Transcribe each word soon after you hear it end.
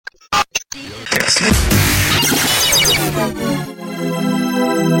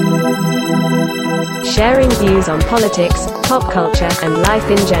Sharing views on politics, pop culture, and life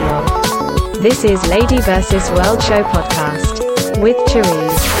in general. This is Lady vs. World Show podcast with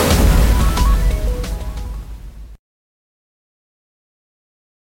Cherise.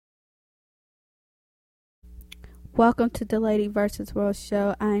 Welcome to the Lady vs. World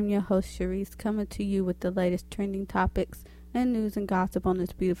Show. I am your host, Cherise, coming to you with the latest trending topics and news and gossip on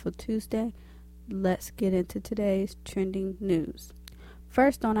this beautiful Tuesday. Let's get into today's trending news.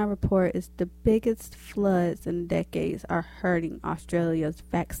 First on our report is the biggest floods in decades are hurting Australia's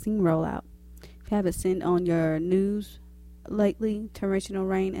vaccine rollout. If you haven't seen on your news lately, torrential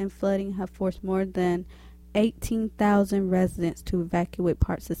rain and flooding have forced more than 18,000 residents to evacuate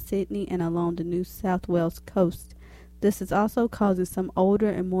parts of Sydney and along the New South Wales coast. This is also causing some older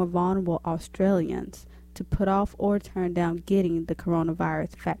and more vulnerable Australians to put off or turn down getting the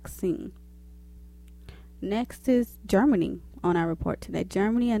coronavirus vaccine. Next is Germany on our report today.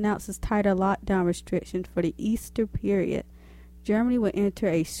 Germany announces tighter lockdown restrictions for the Easter period. Germany will enter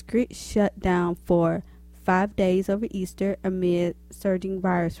a strict shutdown for 5 days over Easter amid surging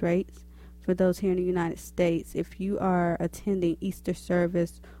virus rates. For those here in the United States, if you are attending Easter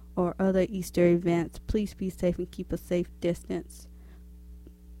service or other Easter events, please be safe and keep a safe distance.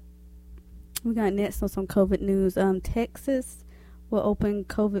 We got next on some COVID news. Texas will open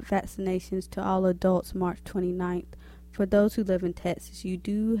COVID vaccinations to all adults March 29th. For those who live in Texas, you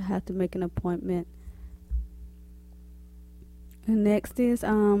do have to make an appointment. And next is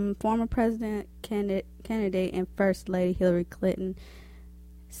former president candidate and First Lady Hillary Clinton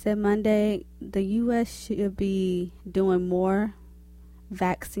said Monday the U.S. should be doing more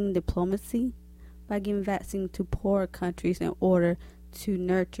vaccine diplomacy by giving vaccine to poorer countries in order to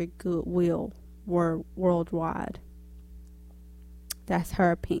nurture goodwill worldwide. That's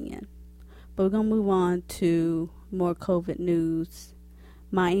her opinion. But we're going to move on to more COVID news.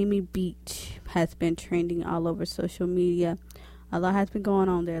 Miami Beach has been trending all over social media. A lot has been going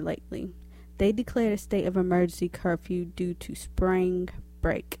on there lately. They declared a state of emergency curfew due to spring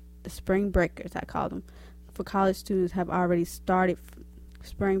break. The spring breakers, I call them. For college students have already started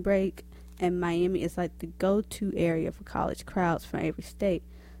spring break, and Miami is like the go-to area for college crowds from every state.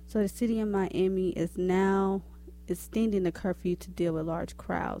 So the city of Miami is now extending the curfew to deal with large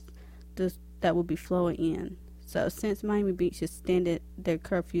crowds that will be flowing in. So since Miami Beach extended their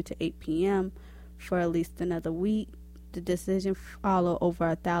curfew to 8 p.m. for at least another week, the decision followed over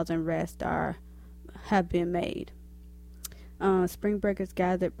 1,000 arrests have been made. Spring breakers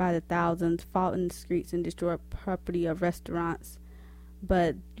gathered by the thousands, fought in the streets and destroyed property of restaurants.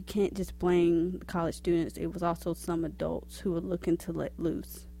 But you can't just blame the college students. It was also some adults who were looking to let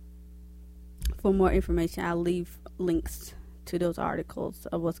loose. For more information, I'll leave links to those articles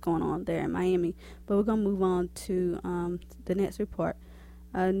of what's going on there in Miami. But we're going to move on to the next report.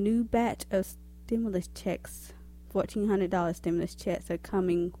 A new batch of stimulus checks, $1,400 stimulus checks, are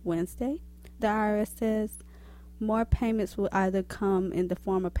coming Wednesday. The IRS says more payments will either come in the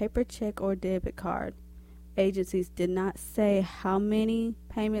form of paper check or debit card. Agencies did not say how many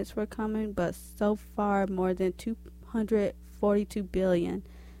payments were coming, but so far more than $242 billion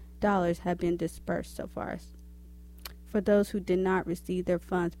have been dispersed so far. For those who did not receive their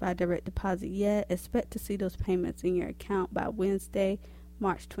funds by direct deposit yet, expect to see those payments in your account by Wednesday,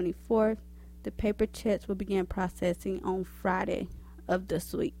 March 24th. The paper checks will begin processing on Friday of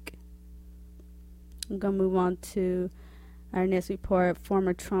this week. I'm going to move on to our next report.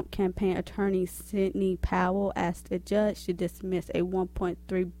 Former Trump campaign attorney Sidney Powell asked a judge to dismiss a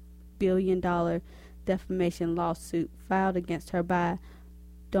 $1.3 billion defamation lawsuit filed against her by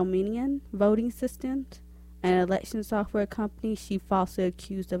Dominion Voting Systems, an election software company she falsely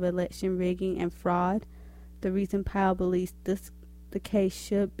accused of election rigging and fraud. The reason Powell believes the case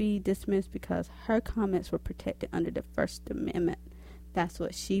should be dismissed because her comments were protected under the First Amendment. That's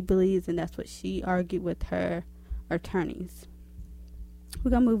what she believes, and that's what she argued with her attorneys.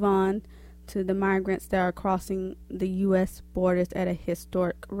 We're going to move on to the migrants that are crossing the U.S. borders at a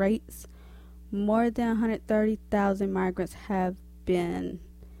historic rates. More than 130,000 migrants have been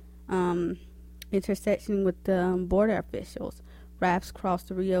intersecting with the border officials. Rafts crossed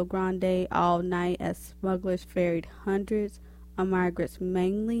the Rio Grande all night as smugglers ferried hundreds of migrants,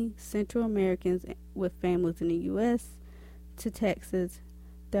 mainly Central Americans with families in the U.S., to Texas.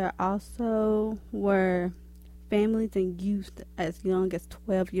 There also were families and youth as young as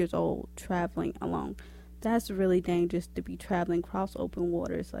 12 years old traveling alone. That's really dangerous to be traveling across open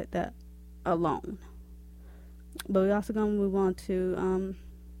waters like that alone. But we're also going to move on to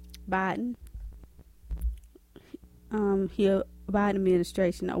Biden. He Biden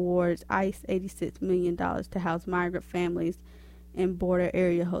administration awards ICE $86 million to house migrant families in border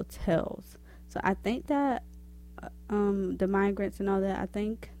area hotels. So I think that the migrants and all that, I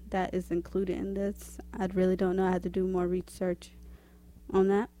think that is included in this. I really don't know. I have to do more research on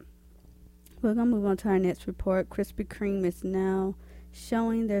that. We're going to move on to our next report. Krispy Kreme is now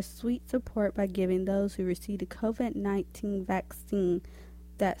showing their sweet support by giving those who received a COVID-19 vaccine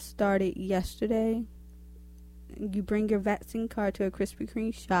that started yesterday. You bring your vaccine card to a Krispy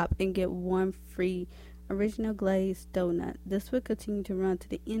Kreme shop and get one free original glazed donut. This will continue to run to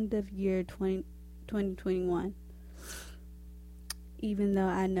the end of year 2021. Even though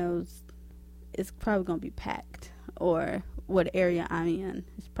I know it's probably going to be packed, or what area I'm in,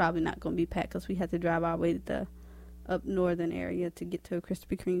 it's probably not going to be packed because we have to drive our way to the up northern area to get to a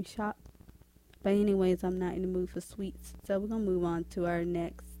Krispy Kreme shop. But anyways, I'm not in the mood for sweets, so we're going to move on to our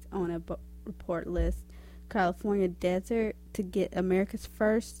next on a report list. California desert to get America's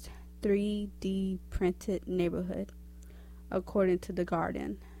first 3D printed neighborhood, according to The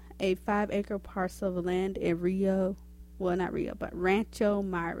Guardian. A 5-acre parcel of land in Rancho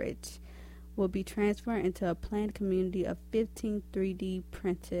Mirage will be transferred into a planned community of 15 3D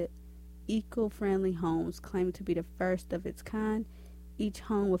printed eco-friendly homes, claimed to be the first of its kind. Each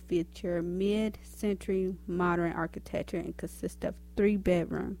home will feature mid-century modern architecture and consist of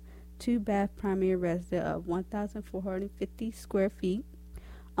 3-bedroom, 2-bath primary residence of 1,450 square feet,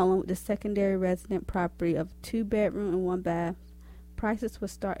 along with the secondary resident property of 2-bedroom and 1-bath. Prices will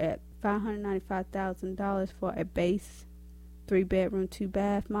start at $595,000 for a base 3-bedroom,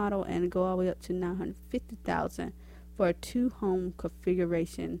 2-bath model and go all the way up to $950,000 for a 2-home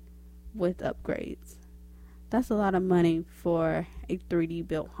configuration with upgrades. That's a lot of money for a 3D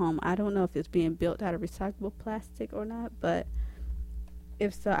built home. I don't know if it's being built out of recyclable plastic or not, but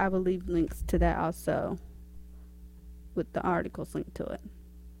if so, I will leave links to that also with the articles linked to it.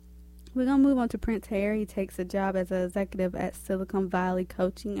 We're going to move on to Prince Harry. He takes a job as an executive at Silicon Valley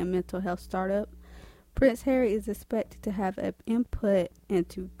coaching and mental health startup. Prince Harry is expected to have an input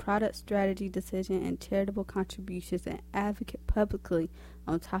into product strategy, decision, and charitable contributions and advocate publicly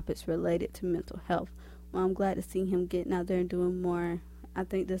on topics related to mental health. Well, I'm glad to see him getting out there and doing more. I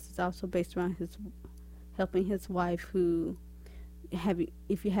think this is also based around his helping his wife, who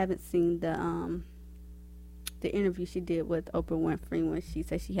if you haven't seen the interview she did with Oprah Winfrey when she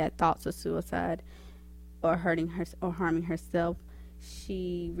said she had thoughts of suicide or harming herself,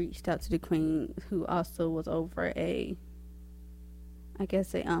 she reached out to the Queen, who also was over a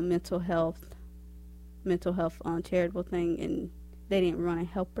mental health charitable thing, and they didn't want to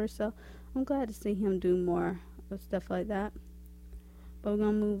help her. So I'm glad to see him do more of stuff like that. But we're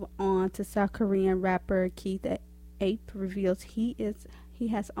gonna move on to South Korean rapper Keith Ape reveals he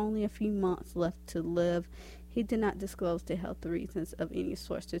has only a few months left to live. He did not disclose the health reasons of any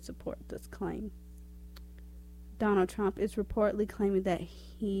source to support this claim. Donald Trump is reportedly claiming that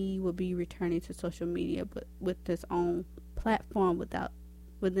he will be returning to social media, but with his own platform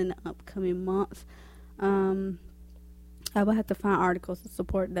within the upcoming months. I will have to find articles to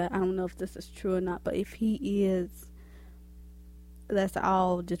support that. I don't know if this is true or not, but if he is, let's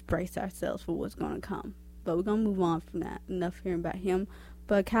all just brace ourselves for what's going to come. But we're going to move on from that. Enough hearing about him.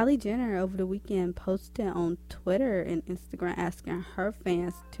 But Kylie Jenner over the weekend posted on Twitter and Instagram asking her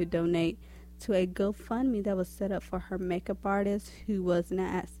fans to donate to a GoFundMe that was set up for her makeup artist who was in an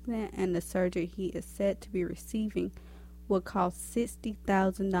accident, and the surgery he is said to be receiving will cost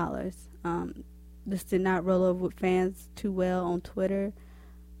 $60,000. This did not roll over with fans too well on Twitter,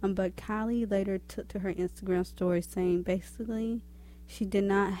 but Kylie later took to her Instagram story saying basically she does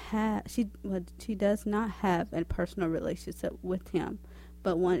not have a personal relationship with him,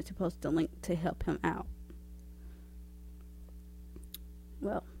 but wanted to post a link to help him out.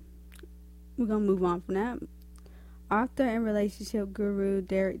 Well, we're going to move on from that. Author and relationship guru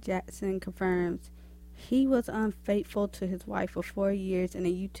Derek Jackson confirms he was unfaithful to his wife for 4 years in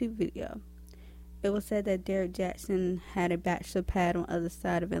a YouTube video. It was said that Derek Jackson had a bachelor pad on the other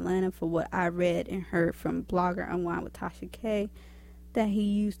side of Atlanta, for what I read and heard from blogger Unwind with Tasha K, that he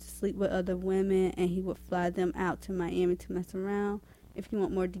used to sleep with other women and he would fly them out to Miami to mess around. If you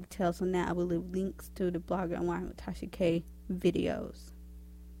want more details on that, I will leave links to the blogger Unwind with Tasha K videos.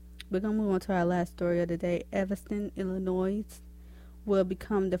 We're going to move on to our last story of the day. Evanston, Illinois will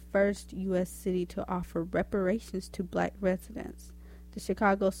become the first U.S. city to offer reparations to black residents. The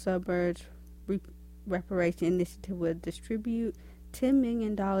Chicago Suburbs Reparation Initiative will distribute $10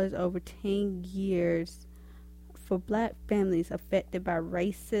 million over 10 years for black families affected by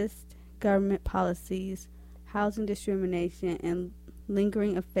racist government policies, housing discrimination, and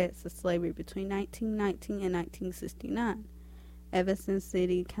lingering effects of slavery between 1919 and 1969. Evanston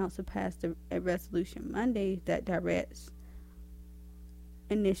City Council passed a resolution Monday that directs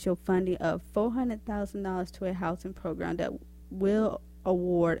initial funding of $400,000 to a housing program that will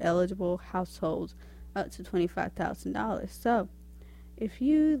award eligible households up to $25,000. So, if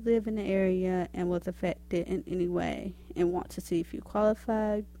you live in the area and was affected in any way and want to see if you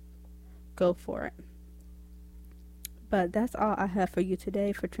qualify, go for it. But that's all I have for you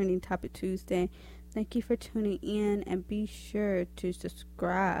today for Trending Topic Tuesday. Thank you for tuning in, and be sure to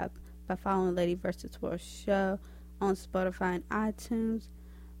subscribe by following Lady vs. World Show on Spotify and iTunes.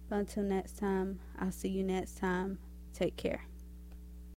 But until next time, I'll see you next time. Take care.